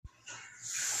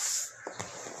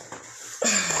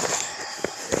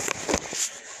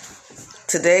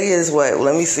Today is what?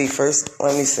 Let me see first.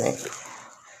 Let me see.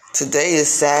 Today is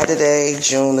Saturday,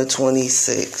 June the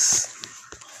 26th.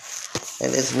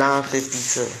 And it's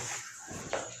 9:52.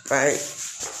 Right?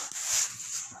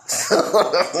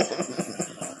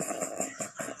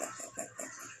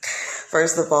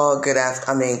 First of all, good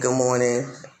morning.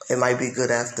 It might be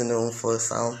good afternoon for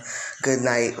some. Good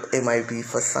night. It might be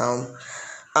for some.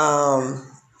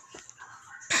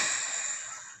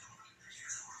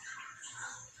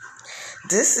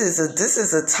 This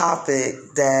is a topic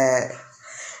that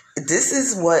this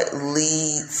is what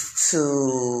leads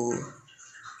to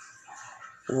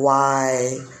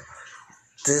why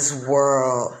this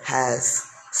world has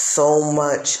so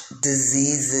much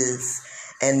diseases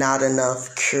and not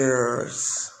enough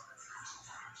cures.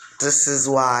 This is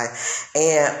why.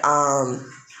 And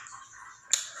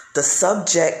the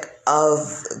subject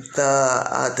of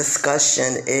the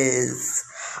discussion is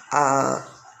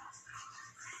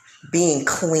being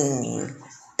clean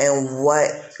and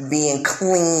what being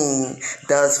clean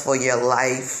does for your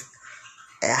life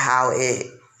and how it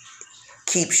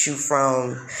keeps you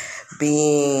from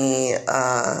being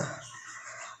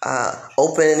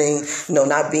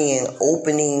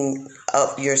opening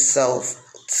up yourself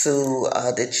to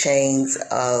the chains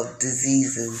of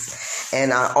diseases.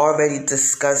 And I already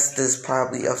discussed this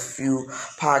probably a few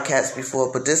podcasts before,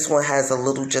 but this one has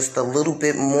just a little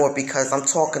bit more because I'm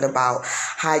talking about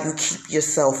how you keep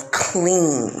yourself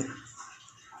clean.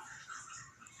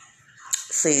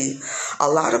 See, a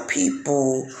lot of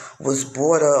people was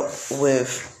brought up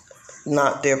with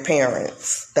not their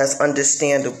parents. That's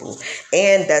understandable.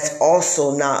 And that's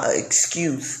also not an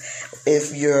excuse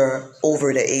if you're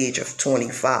over the age of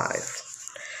 25.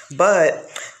 But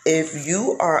if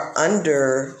you are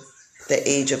under the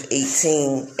age of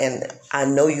 18, and I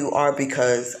know you are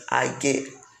because I get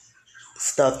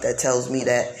stuff that tells me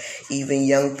that even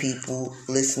young people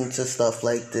listen to stuff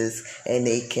like this and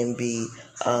they can be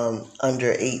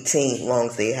under 18 as long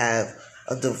as they have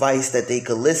a device that they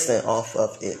could listen off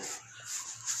of it.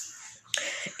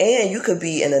 And you could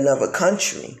be in another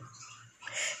country.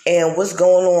 And what's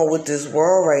going on with this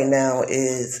world right now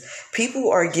is people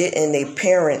are getting their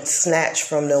parents snatched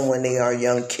from them when they are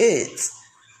young kids.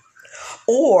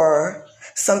 Or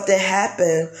something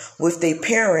happened with their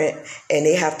parent and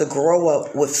they have to grow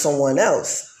up with someone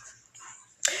else.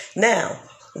 Now,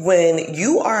 when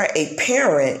you are a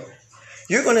parent,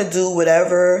 you're going to do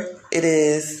whatever it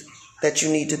is that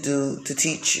you need to do to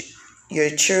teach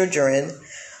your children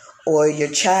or your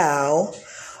child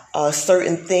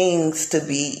certain things to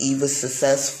be either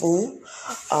successful,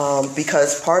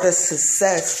 because part of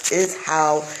success is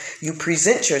how you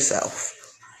present yourself.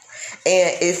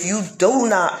 And if you do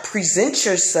not present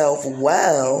yourself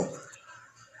well,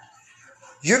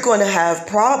 you're going to have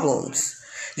problems.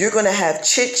 You're going to have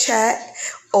chit chat,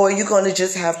 or you're going to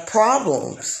just have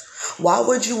problems. Why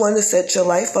would you want to set your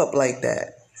life up like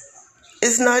that?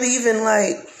 It's not even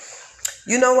like,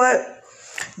 you know what?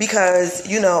 Because,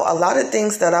 a lot of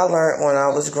things that I learned when I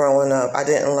was growing up, I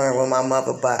didn't learn with my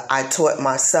mother, but I taught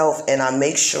myself and I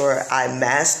make sure I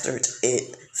mastered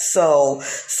it. So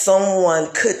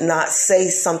someone could not say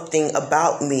something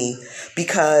about me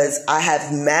because I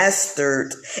have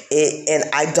mastered it and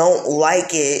I don't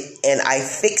like it and I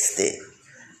fixed it.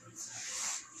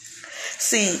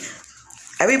 See,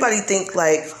 everybody think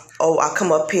like, oh, I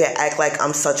come up here, act like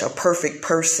I'm such a perfect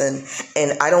person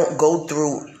and I don't go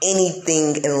through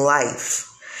anything in life.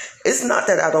 It's not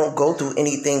that I don't go through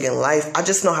anything in life. I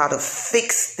just know how to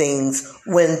fix things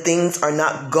when things are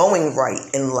not going right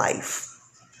in life.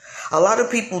 A lot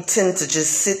of people tend to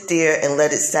just sit there and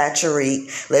let it saturate,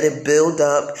 let it build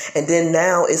up, and then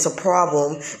now it's a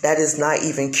problem that is not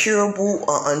even curable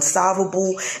or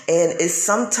unsolvable, and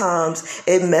sometimes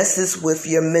it messes with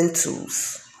your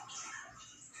mentals.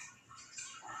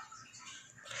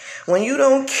 When you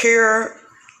don't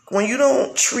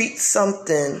treat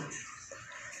something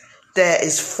that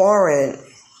is foreign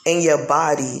in your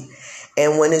body,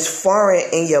 and when it's foreign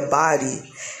in your body,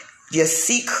 your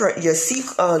sweat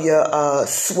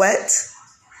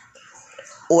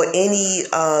or any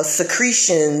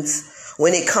secretions,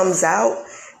 when it comes out,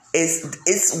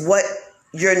 it's what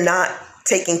you're not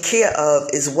taking care of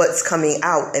is what's coming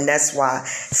out, and that's why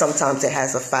sometimes it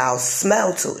has a foul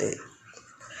smell to it.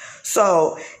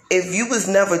 So if you was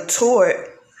never taught,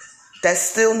 that's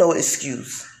still no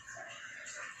excuse.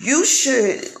 You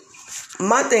should,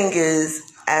 my thing is,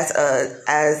 as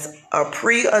a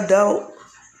pre-adult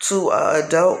to an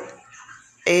adult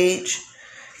age,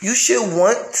 you should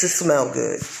want to smell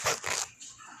good.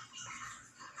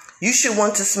 You should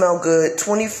want to smell good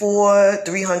 24,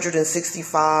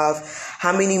 365.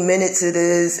 How many minutes it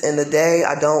is in a day,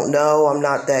 I don't know. I'm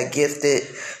not that gifted.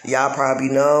 Y'all probably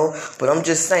know. But I'm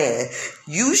just saying,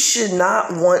 you should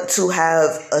not want to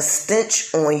have a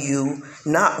stench on you,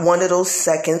 not one of those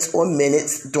seconds or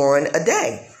minutes during a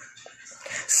day.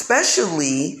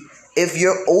 Especially if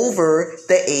you're over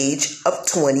the age of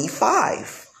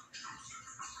 25.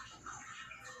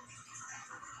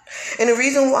 And the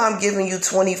reason why I'm giving you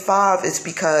 25 is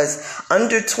because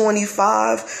under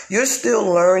 25, you're still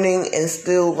learning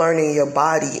your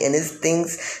body. And it's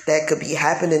things that could be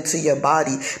happening to your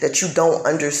body that you don't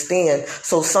understand.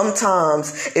 So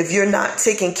sometimes if you're not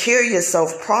taking care of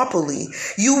yourself properly,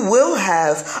 you will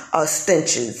have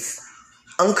stenches,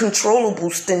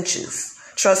 uncontrollable stenches.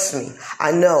 Trust me,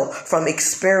 I know from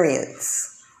experience.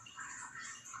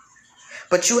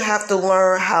 But you have to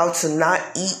learn how to not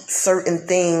eat certain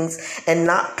things and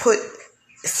not put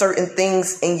certain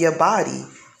things in your body,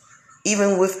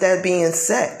 even with that being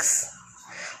sex.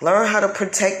 Learn how to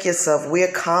protect yourself. Wear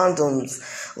condoms.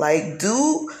 Like,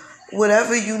 do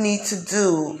whatever you need to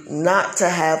do not to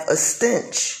have a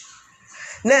stench.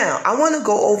 Now, I want to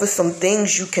go over some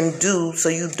things you can do so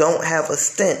you don't have a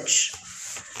stench.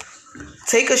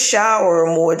 Take a shower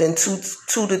more than two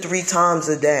to 3 times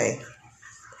a day.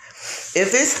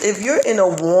 If you're in a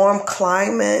warm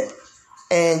climate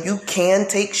and you can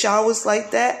take showers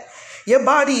like that, your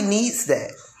body needs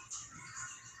that.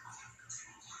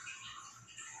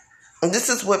 And this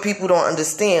is what people don't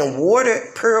understand.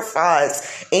 Water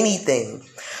purifies anything.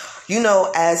 You know,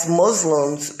 as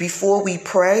Muslims, before we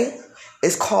pray,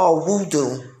 it's called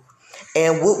wudu.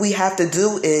 And what we have to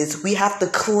do is we have to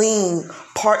clean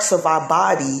parts of our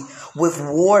body with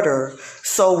water.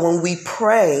 So when we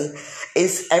pray,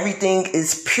 everything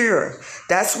is pure.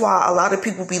 That's why a lot of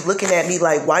people be looking at me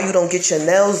like, why you don't get your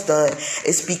nails done?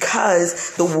 It's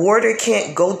because the water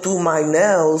can't go through my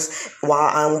nails while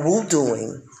I'm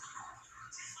wuduing.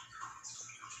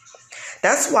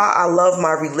 That's why I love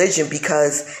my religion,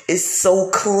 because it's so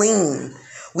clean.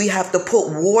 We have to put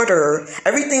water.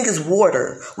 Everything is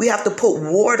water. We have to put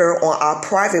water on our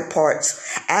private parts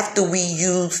after we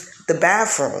use the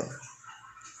bathroom.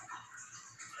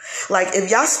 Like,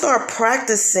 if y'all start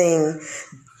practicing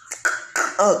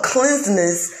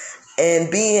cleanliness and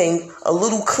being a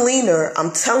little cleaner,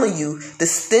 I'm telling you, the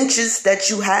stenches that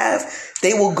you have,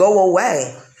 they will go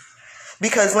away.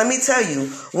 Because let me tell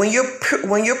you, when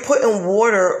you're putting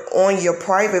water on your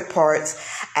private parts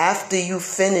after you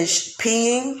finish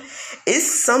peeing,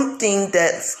 it's something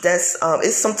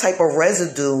it's some type of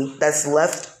residue that's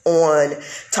left on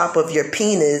top of your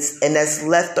penis and that's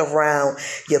left around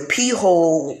your pee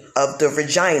hole of the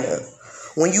vagina.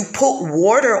 When you put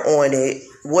water on it,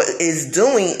 what it's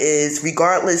doing is,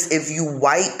 regardless if you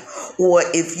wipe or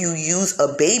if you use a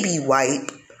baby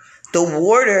wipe, the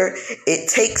water, it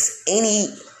takes any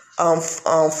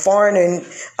foreign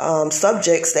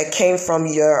subjects that came from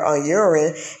your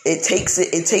urine. It takes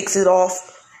it off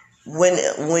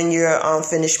when you're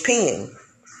finished peeing.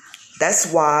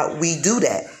 That's why we do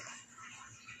that.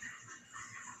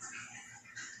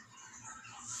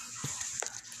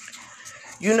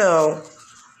 You know,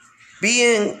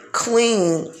 being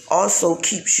clean also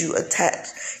keeps you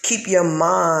attached, keep your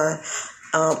mind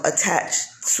attached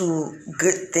to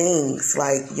good things.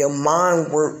 Like, your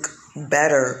mind work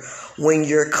better when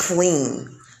you're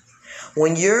clean.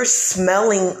 When you're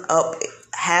smelling up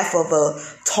half of a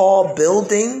tall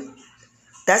building,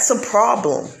 that's a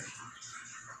problem.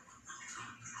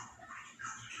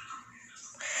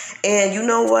 And you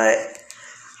know what?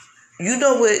 You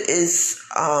know what is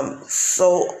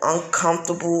so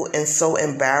uncomfortable and so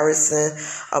embarrassing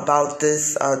about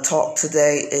this talk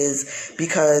today is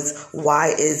because why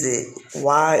is it?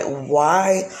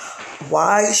 Why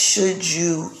should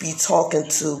you be talking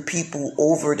to people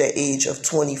over the age of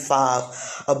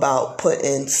 25 about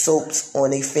putting soaps on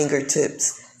their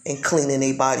fingertips and cleaning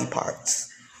their body parts?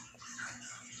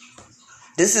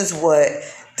 This is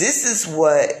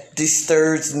what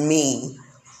disturbs me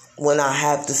when I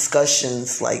have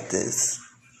discussions like this.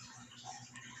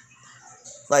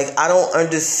 Like, I don't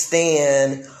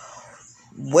understand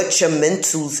what your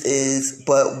mentals is,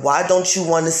 but why don't you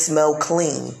want to smell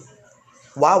clean?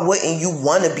 Why wouldn't you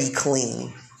want to be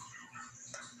clean?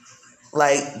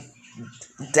 Like,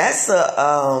 that's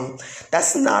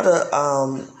not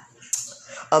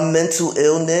a mental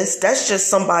illness. That's just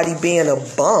somebody being a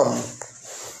bum.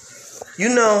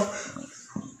 You know,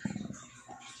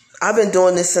 I've been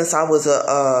doing this since I was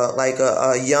a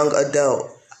young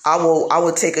adult. I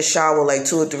would take a shower like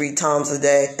 2 or 3 times a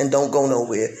day and don't go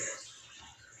nowhere.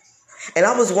 And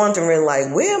I was wondering,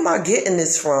 like, where am I getting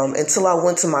this from until I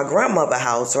went to my grandmother's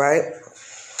house, right?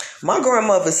 My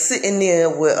grandmother's sitting there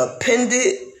with a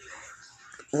pendant,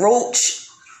 roach,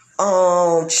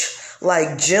 like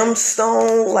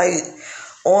gemstone, like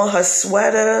on her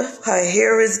sweater. Her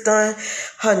hair is done.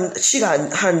 She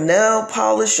got her nail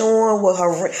polish on with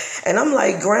her ring. And I'm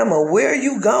like, Grandma, where are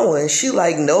you going? She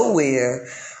like, nowhere.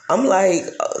 I'm like,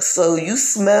 so you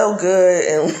smell good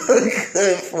and look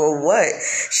good for what?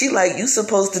 She like, you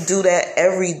supposed to do that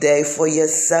every day for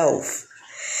yourself.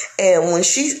 And when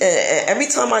and every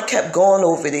time I kept going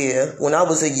over there, when I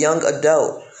was a young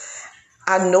adult,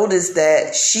 I noticed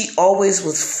that she always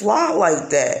was fly like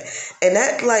that. And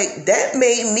that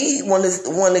made me want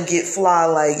to get fly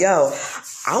like, yo,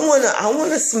 I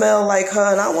wanna smell like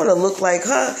her and I wanna look like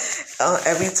her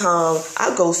every time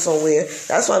I go somewhere.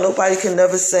 That's why nobody can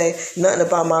never say nothing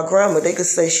about my grandma. They could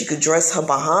say she could dress her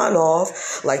behind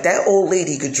off. Like that old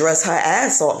lady could dress her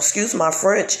ass off. Excuse my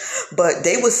French. But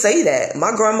they would say that.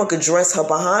 My grandma could dress her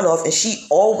behind off and she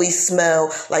always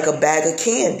smelled like a bag of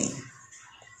candy.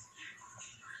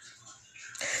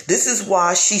 This is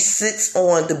why she sits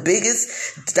on the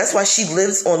biggest, that's why she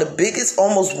lives on the biggest,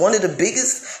 almost one of the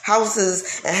biggest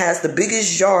houses and has the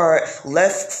biggest yard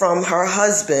left from her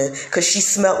husband because she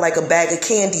smelled like a bag of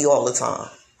candy all the time.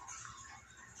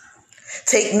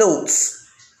 Take notes.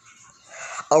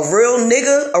 A real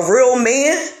nigga, a real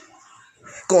man,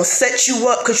 gonna set you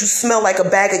up because you smell like a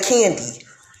bag of candy.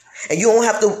 And you don't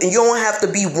have to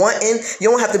be wanting, you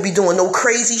don't have to be doing no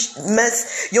crazy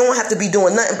mess. You don't have to be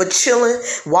doing nothing but chilling,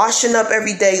 washing up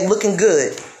every day, looking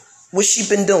good. What she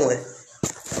been doing?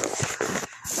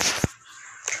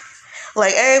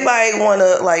 Like everybody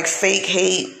wanna like fake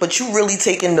hate, but you really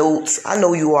taking notes. I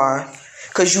know you are.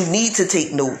 Cause you need to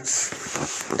take notes.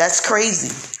 That's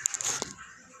crazy.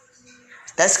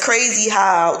 That's crazy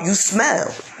how you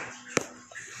smell.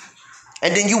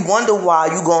 And then you wonder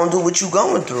why you going to do what you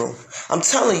going through. I'm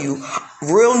telling you,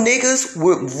 real niggas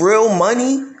with real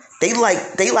money, they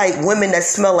like women that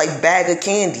smell like bag of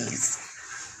candies.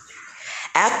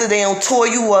 After they don't tore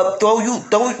you up, throw you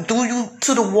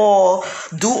to the wall,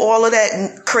 do all of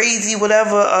that crazy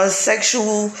whatever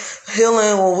sexual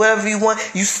healing or whatever you want,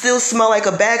 you still smell like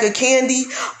a bag of candy.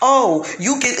 Oh,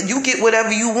 you get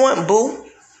whatever you want, boo.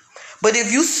 But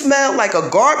if you smell like a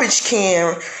garbage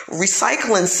can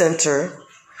recycling center,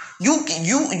 you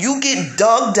get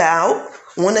dug out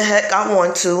when the heck I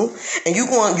want to, and you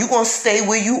going to stay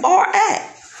where you are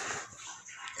at.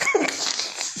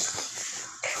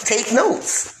 Take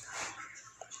notes.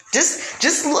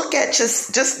 Just look at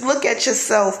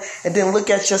yourself and then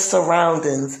look at your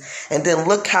surroundings and then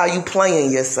look how you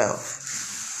playing yourself.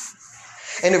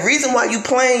 And the reason why you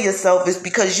playing yourself is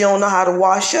because you don't know how to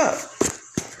wash up.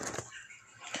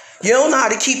 You don't know how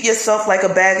to keep yourself like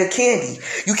a bag of candy.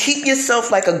 You keep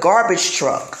yourself like a garbage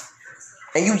truck.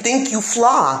 And you think you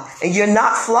fly. And you're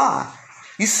not fly.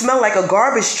 You smell like a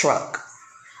garbage truck.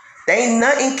 There ain't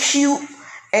nothing cute.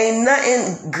 Ain't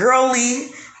nothing girly.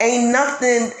 Ain't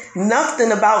nothing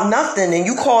about nothing. And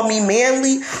you call me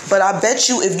manly. But I bet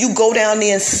you if you go down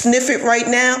there and sniff it right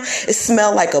now, it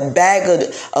smell like a bag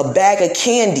of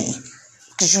candy.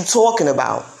 Because you talking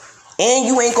about. And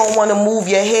you ain't going to want to move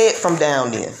your head from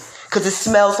down there. Because it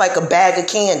smells like a bag of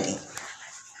candy.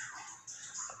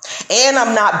 And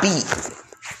I'm not beat.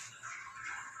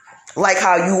 Like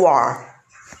how you are.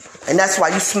 And that's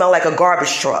why you smell like a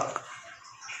garbage truck.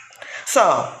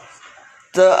 So,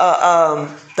 the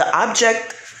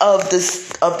object of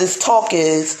this talk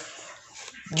is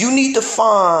you need to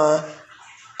find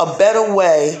a better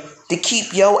way to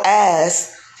keep your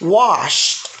ass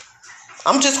washed.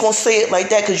 I'm just going to say it like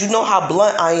that because you know how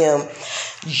blunt I am.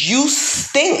 You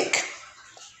stink.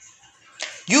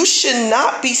 You should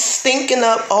not be stinking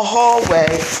up a hallway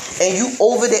and you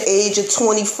over the age of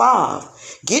 25.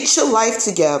 Get your life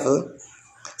together.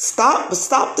 Stop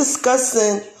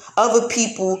discussing other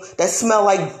people that smell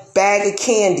like bag of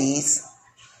candies.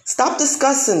 Stop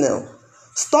discussing them.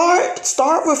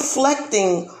 Start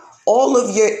reflecting all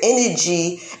of your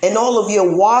energy and all of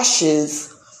your washes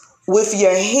with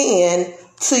your hand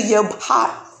to your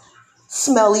hot,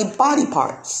 smelly body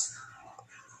parts.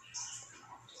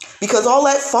 Because all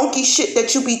that funky shit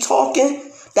that you be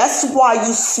talking, that's why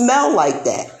you smell like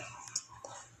that.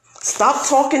 Stop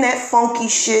talking that funky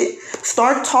shit.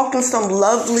 Start talking some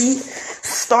lovely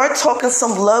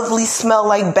smell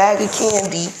like bag of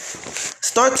candy.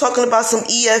 Start talking about some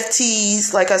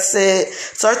EFTs, like I said.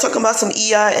 Start talking about some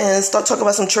EINs. Start talking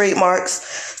about some trademarks.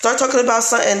 Start talking about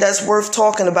something that's worth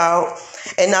talking about.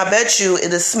 And I bet you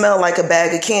it'll smell like a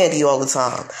bag of candy all the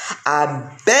time.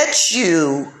 I bet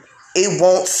you it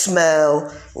won't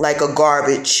smell like a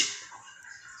garbage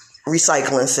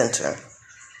recycling center.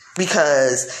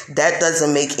 Because that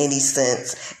doesn't make any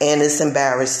sense, and it's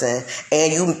embarrassing,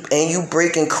 and you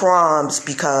breaking crimes,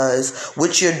 because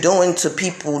what you're doing to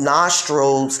people's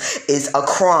nostrils is a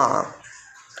crime.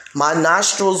 One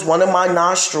of my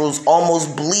nostrils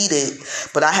almost bleeded,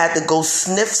 but I had to go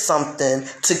sniff something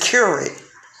to cure it.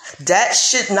 That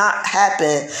should not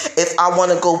happen if I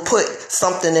want to go put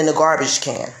something in a garbage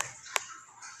can.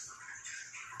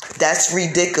 That's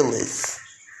ridiculous.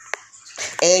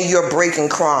 And you're breaking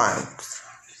crimes.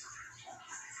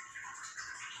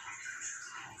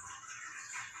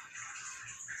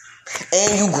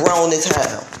 And you grown as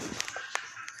hell.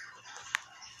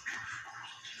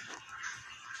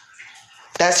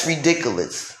 That's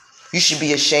ridiculous. You should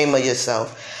be ashamed of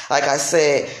yourself. Like I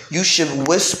said, you should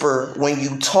whisper when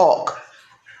you talk.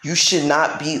 You should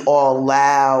not be all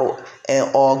loud and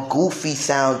all goofy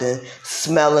sounding,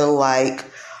 smelling like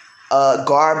a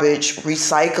garbage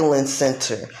recycling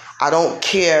center. I don't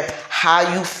care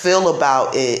how you feel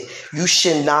about it. You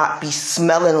should not be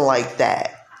smelling like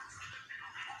that.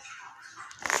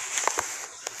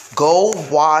 Go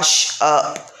wash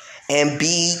up and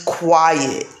be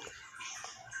quiet.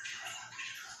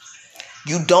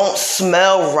 You don't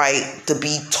smell right to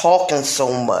be talking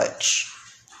so much.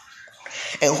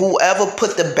 And whoever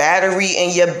put the battery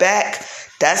in your back,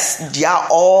 that's y'all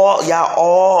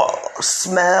all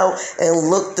smell and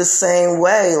look the same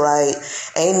way. Like,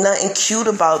 ain't nothing cute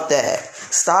about that.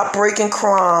 Stop breaking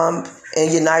crime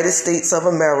in United States of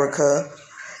America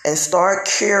and start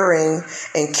caring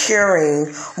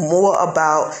more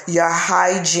about your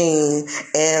hygiene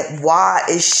and why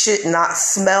it should not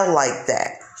smell like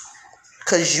that.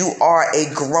 Because you are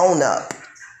a grown-up.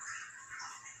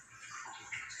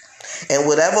 And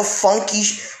whatever funky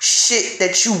shit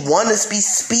that you want to be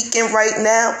speaking right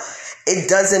now, it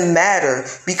doesn't matter,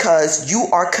 because you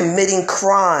are committing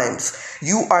crimes.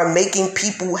 You are making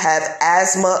people have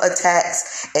asthma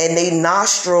attacks and their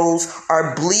nostrils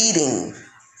are bleeding.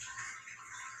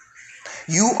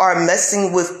 You are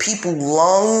messing with people's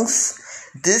lungs.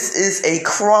 This is a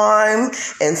crime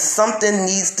and something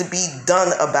needs to be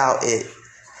done about it.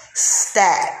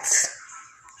 Stat.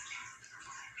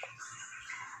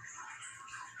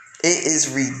 It is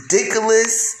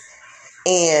ridiculous.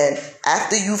 And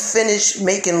after you finish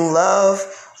making love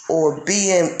or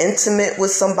being intimate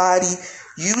with somebody,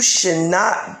 you should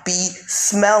not be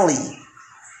smelly.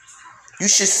 You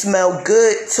should smell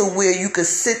good to where you could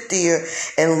sit there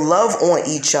and love on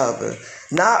each other.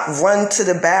 Not run to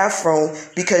the bathroom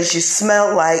because you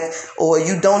smell like, or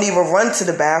you don't even run to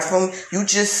the bathroom. You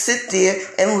just sit there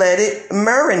and let it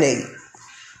marinate.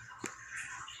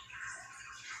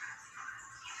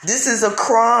 This is a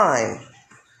crime.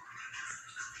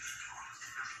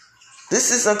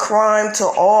 This is a crime to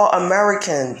all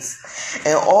Americans.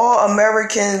 And all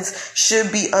Americans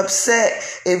should be upset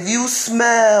if you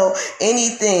smell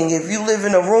anything. If you live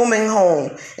in a rooming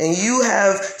home and you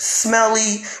have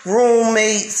smelly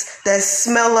roommates that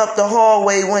smell up the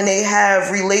hallway when they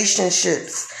have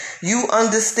relationships. You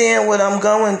understand what I'm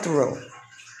going through.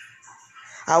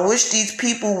 I wish these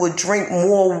people would drink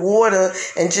more water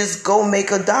and just go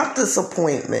make a doctor's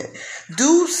appointment.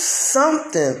 Do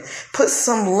something. Put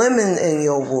some lemon in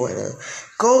your water.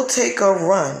 Go take a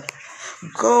run.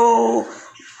 Go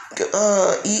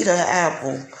eat an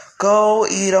apple. Go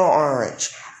eat an orange.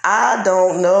 I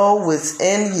don't know what's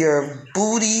in your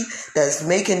booty that's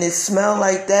making it smell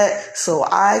like that, so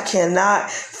I cannot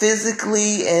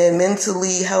physically and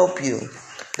mentally help you.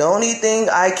 The only thing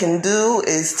I can do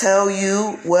is tell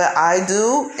you what I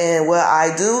do, and what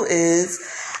I do is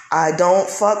I don't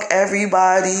fuck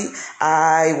everybody.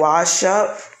 I wash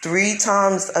up 3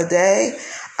 times a day.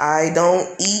 I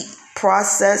don't eat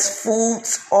processed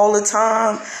foods all the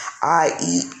time. I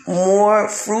eat more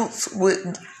fruits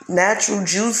with natural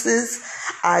juices.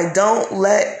 I don't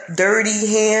let dirty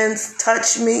hands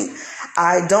touch me.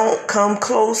 I don't come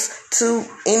close to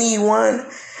anyone.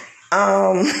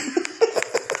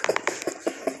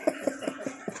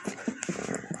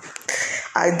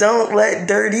 I don't let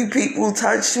dirty people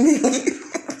touch me.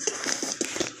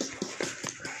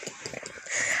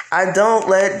 I don't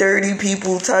let dirty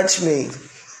people touch me.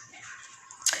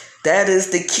 That is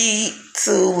the key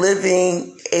to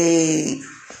living a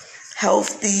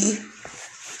healthy,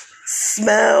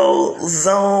 smell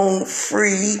zone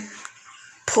free,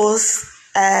 puss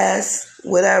ass,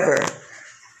 whatever.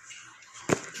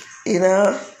 You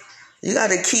know, you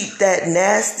got to keep that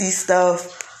nasty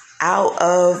stuff out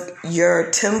of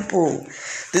your temple.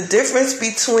 The difference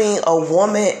between a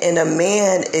woman and a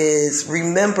man is,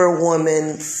 remember,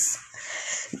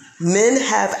 Men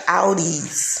have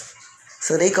outies,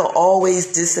 so they can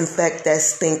always disinfect that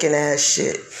stinking ass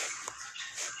shit.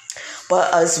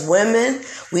 But us women,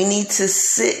 we need to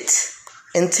sit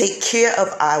and take care of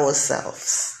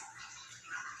ourselves.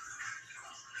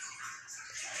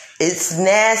 It's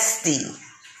nasty.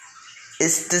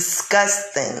 It's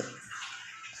disgusting.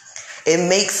 It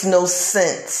makes no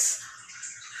sense.